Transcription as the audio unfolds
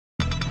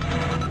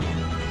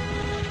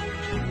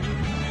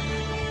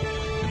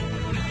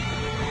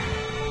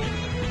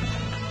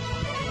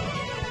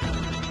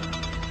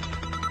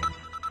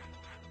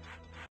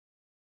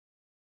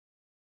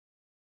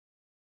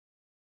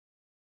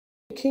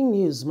Breaking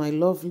news, my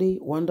lovely,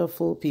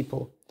 wonderful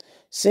people.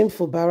 Sim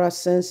Fubara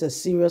sends a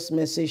serious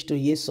message to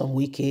Yesom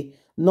Wike,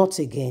 not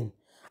again.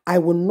 I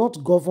will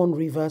not govern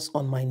rivers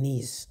on my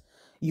knees.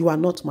 You are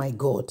not my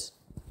God.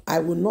 I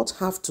will not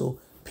have to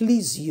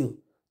please you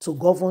to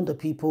govern the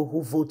people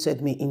who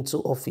voted me into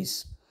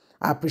office.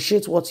 I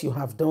appreciate what you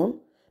have done.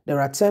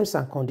 There are terms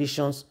and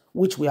conditions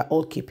which we are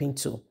all keeping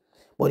to.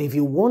 But if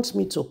you want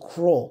me to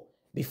crawl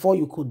before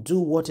you could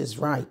do what is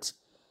right,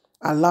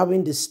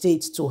 allowing the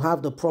state to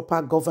have the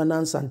proper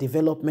governance and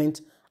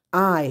development,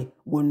 I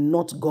will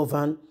not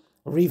govern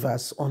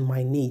rivers on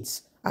my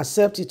needs.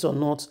 Accept it or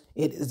not,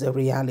 it is the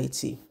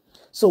reality.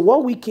 So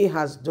what Wiki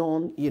has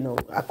done,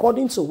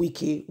 according to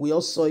Wiki, we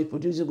also saw it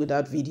produced with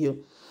that video.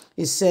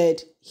 He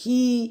said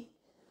he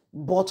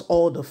bought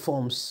all the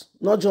forms,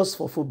 not just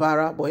for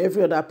Fubara, but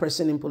every other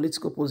person in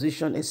political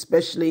position,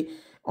 especially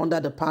under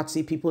the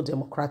party, People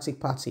Democratic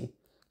Party.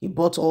 He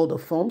bought all the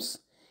forms.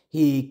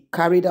 He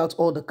carried out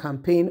all the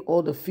campaign,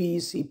 all the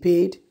fees he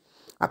paid.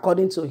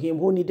 According to him,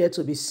 who needed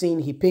to be seen,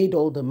 he paid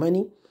all the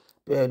money.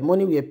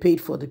 Money we paid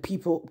for the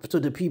people,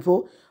 to the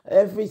people,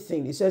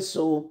 everything. He says,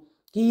 so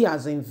he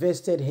has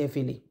invested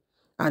heavily.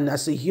 And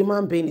as a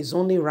human being, it's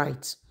only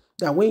right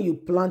that when you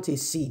plant a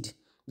seed,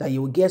 that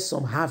you will get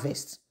some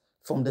harvest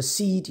from the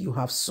seed you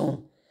have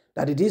sown.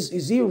 That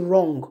is it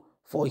wrong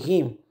for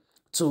him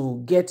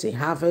to get a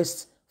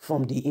harvest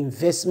from the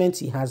investment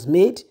he has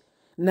made?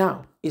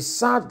 Now, it's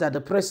sad that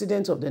the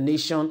president of the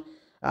nation,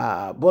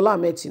 Bola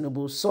Ahmed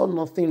Tinubu, saw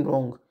nothing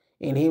wrong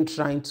in him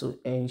trying to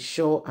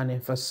ensure and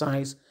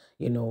emphasize,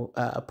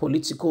 a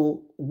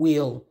political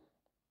will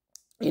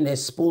in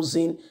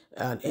exposing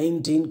and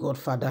ending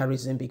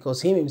godfatherism,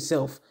 because him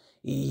himself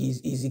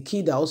is a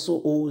kid that also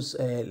owes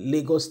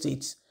Lagos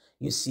State.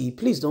 You see,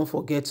 please don't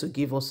forget to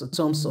give us a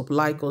thumbs up,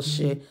 like us,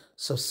 share,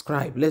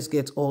 subscribe. Let's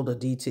get all the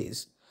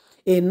details.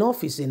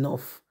 Enough is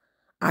enough.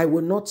 I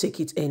will not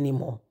take it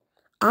anymore.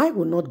 I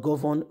will not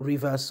govern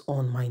rivers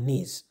on my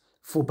knees.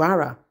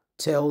 Fubara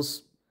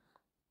tells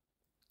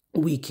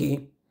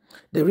Wiki.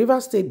 The River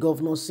State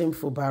Governor Sim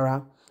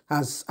Fubara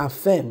has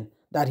affirmed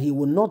that he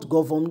will not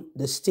govern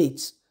the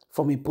state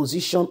from a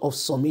position of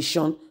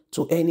submission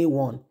to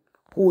anyone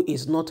who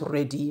is not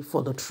ready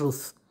for the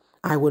truth.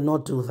 I will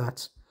not do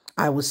that.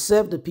 I will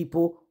serve the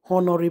people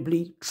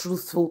honorably,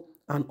 truthful,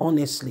 and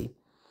honestly.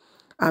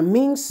 And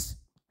means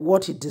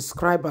what he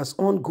described as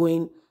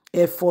ongoing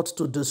effort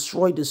to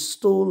destroy the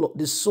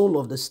soul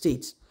of the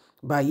state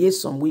by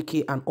Yesom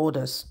Wike and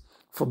others.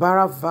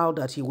 Fubara vowed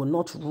that he will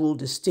not rule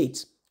the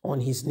state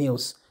on his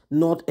nails,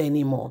 not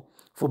anymore.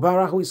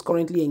 Fubara, who is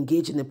currently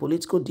engaged in a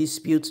political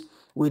dispute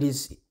with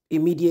his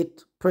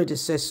immediate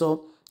predecessor,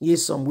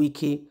 Yesom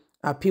Wike,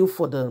 appealed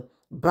for the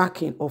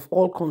backing of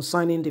all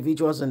concerned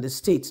individuals in the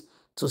state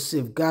to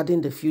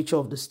safeguarding the future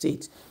of the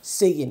state,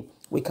 saying,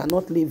 we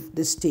cannot leave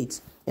the state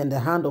in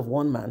the hand of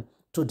one man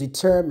to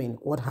determine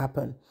what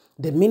happened.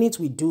 The minute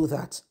we do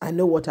that, I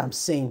know what I'm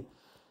saying.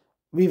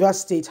 River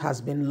State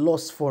has been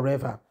lost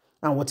forever.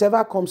 And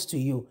whatever comes to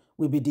you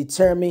will be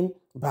determined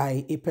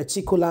by a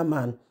particular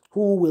man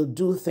who will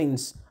do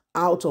things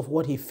out of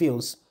what he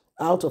feels,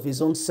 out of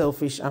his own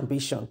selfish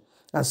ambition.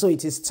 And so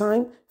it is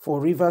time for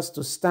rivers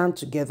to stand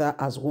together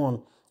as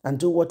one and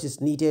do what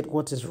is needed,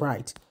 what is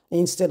right,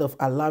 instead of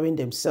allowing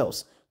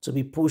themselves to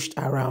be pushed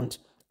around.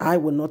 I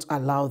will not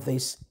allow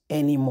this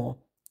anymore.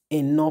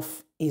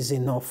 Enough is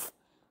enough.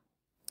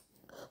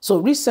 So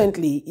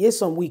recently,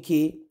 Yesom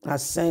Wike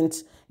has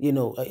sent,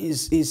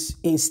 is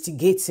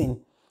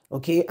instigating,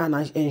 okay, and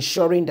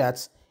ensuring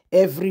that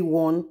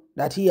everyone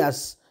that he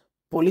has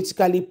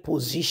politically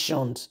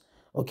positioned,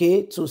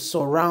 okay, to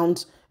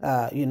surround,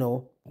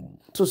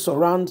 to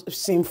surround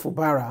Sim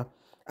Fubara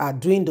are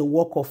doing the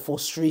work of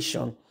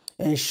frustration,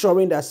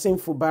 ensuring that Sim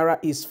Fubara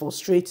is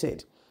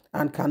frustrated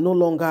and can no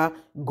longer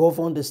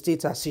govern the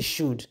state as he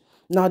should.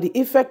 Now, the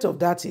effect of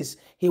that is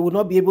he will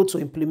not be able to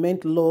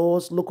implement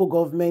laws, local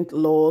government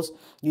laws,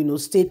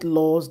 state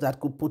laws that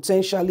could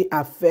potentially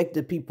affect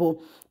the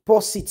people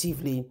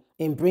positively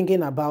in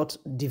bringing about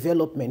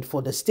development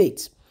for the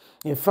state.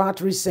 In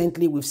fact,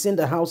 recently, we've seen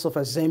the House of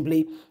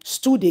Assembly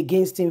stood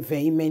against him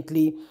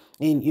vehemently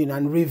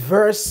and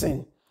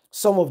reversing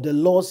some of the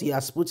laws he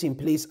has put in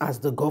place as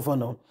the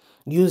governor,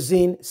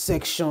 using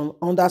section,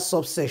 under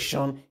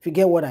subsection, if you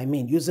get what I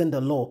mean, using the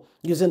law,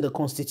 using the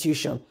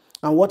constitution.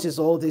 And what is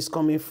all this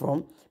coming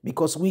from?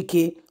 Because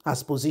Wike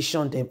has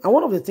positioned them. And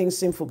one of the things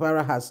Sim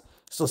Fubara has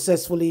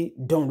successfully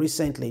done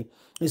recently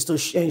is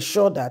to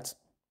ensure that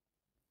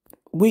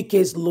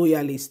Wike's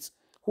loyalists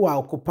who are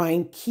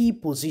occupying key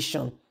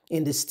position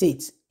in the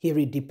state, he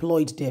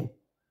redeployed them.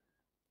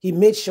 He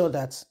made sure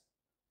that,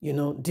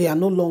 they are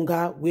no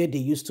longer where they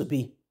used to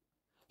be.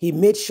 He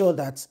made sure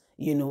that,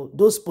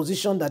 those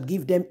positions that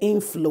give them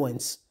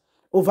influence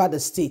over the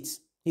state,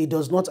 he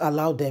does not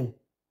allow them.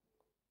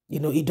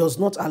 It does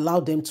not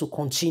allow them to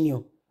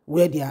continue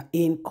where they are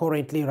in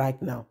currently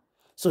right now.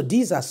 So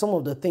these are some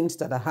of the things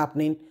that are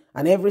happening,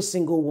 and every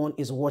single one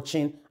is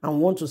watching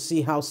and want to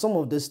see how some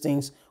of these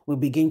things will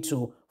begin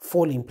to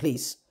fall in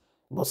place.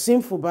 But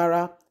Sim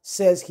Fubara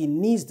says he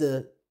needs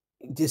the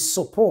the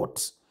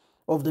support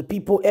of the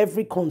people,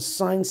 every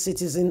concerned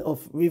citizen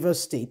of Rivers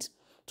State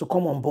to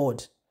come on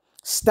board,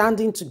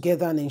 standing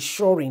together and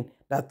ensuring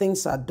that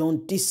things are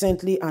done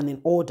decently and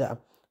in order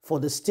for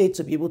the state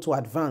to be able to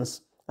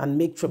advance and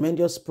make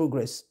tremendous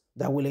progress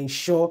that will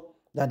ensure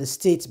that the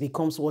state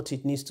becomes what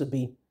it needs to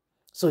be.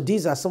 So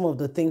these are some of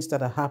the things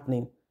that are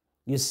happening,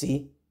 you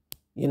see.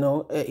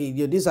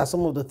 These are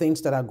some of the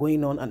things that are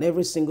going on, and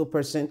every single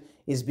person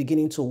is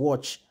beginning to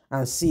watch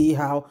and see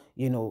how,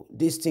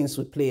 these things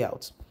will play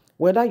out.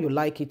 Whether you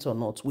like it or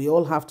not, we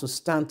all have to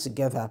stand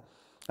together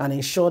and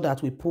ensure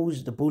that we push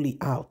the bully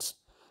out.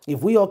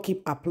 If we all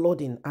keep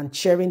applauding and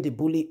cheering the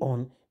bully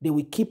on, they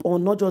will keep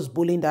on not just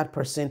bullying that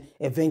person.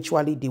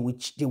 Eventually, they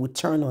will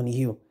turn on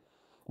you.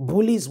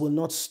 Bullies will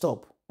not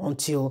stop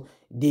until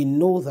they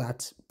know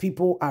that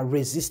people are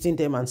resisting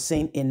them and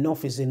saying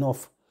enough is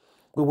enough.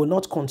 We will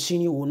not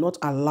continue, we will not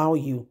allow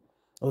you,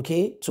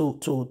 okay,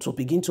 to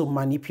begin to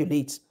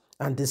manipulate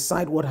and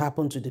decide what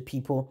happened to the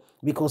people.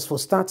 Because for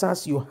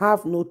starters, you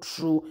have no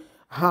true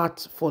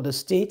heart for the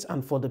state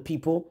and for the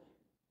people,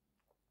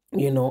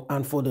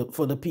 and for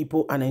the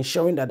people, and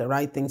ensuring that the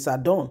right things are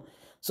done.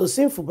 So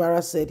Sim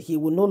Fubara said he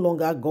will no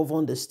longer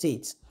govern the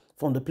state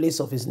from the place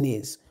of his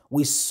knees.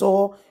 We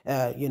saw,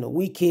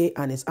 Wike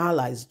and his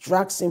allies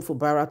drag Sim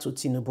Fubara to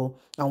Tinubu,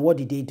 and what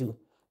did they do?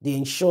 They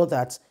ensured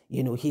that,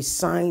 he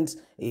signed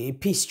a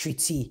peace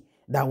treaty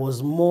that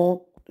was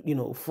more,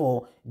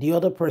 for the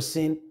other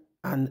person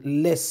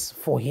and less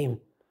for him.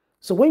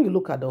 So when you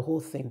look at the whole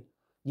thing,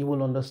 you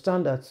will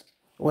understand that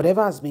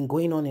whatever has been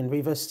going on in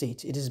Rivers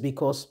State, it is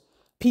because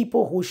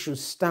people who should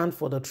stand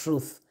for the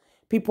truth,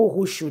 people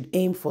who should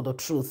aim for the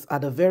truth, are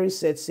the very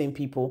same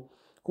people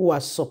who are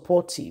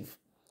supportive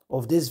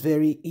of this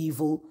very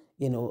evil,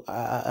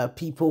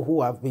 people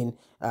who have been,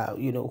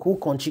 who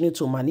continue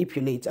to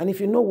manipulate. And if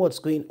you know what's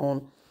going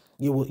on,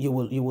 you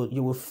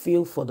will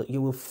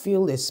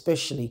feel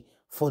especially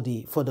for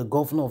the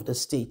governor of the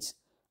state.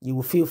 You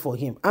will feel for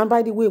him. And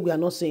by the way, we are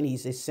not saying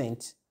he's a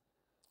saint.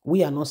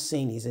 We are not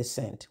saying he's a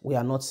saint. We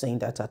are not saying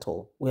that at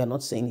all. We are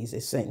not saying he's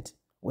a saint.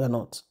 We are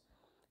not.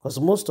 Because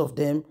most of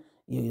them,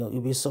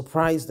 you'll be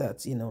surprised that,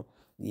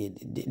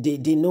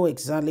 they know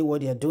exactly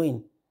what they are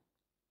doing.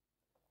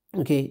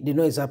 Okay, they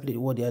know exactly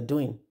what they are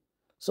doing.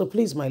 So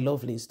please, my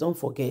lovelies, don't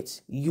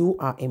forget, you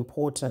are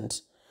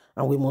important.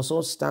 And we must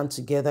all stand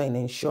together in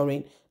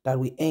ensuring that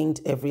we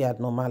end every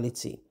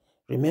abnormality.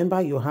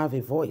 Remember, you have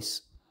a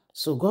voice.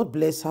 So God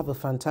bless, have a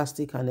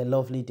fantastic and a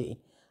lovely day.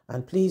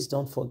 And please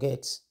don't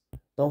forget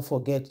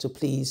to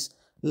please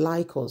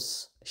like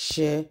us,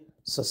 share,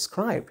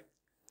 subscribe.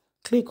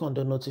 Click on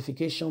the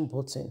notification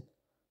button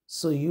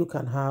so you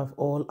can have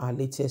all our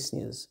latest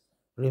news.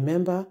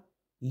 Remember,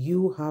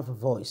 you have a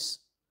voice.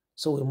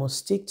 So we must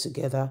stick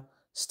together,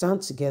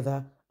 stand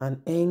together,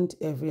 and end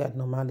every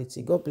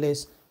abnormality. God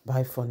bless.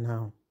 Bye for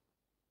now.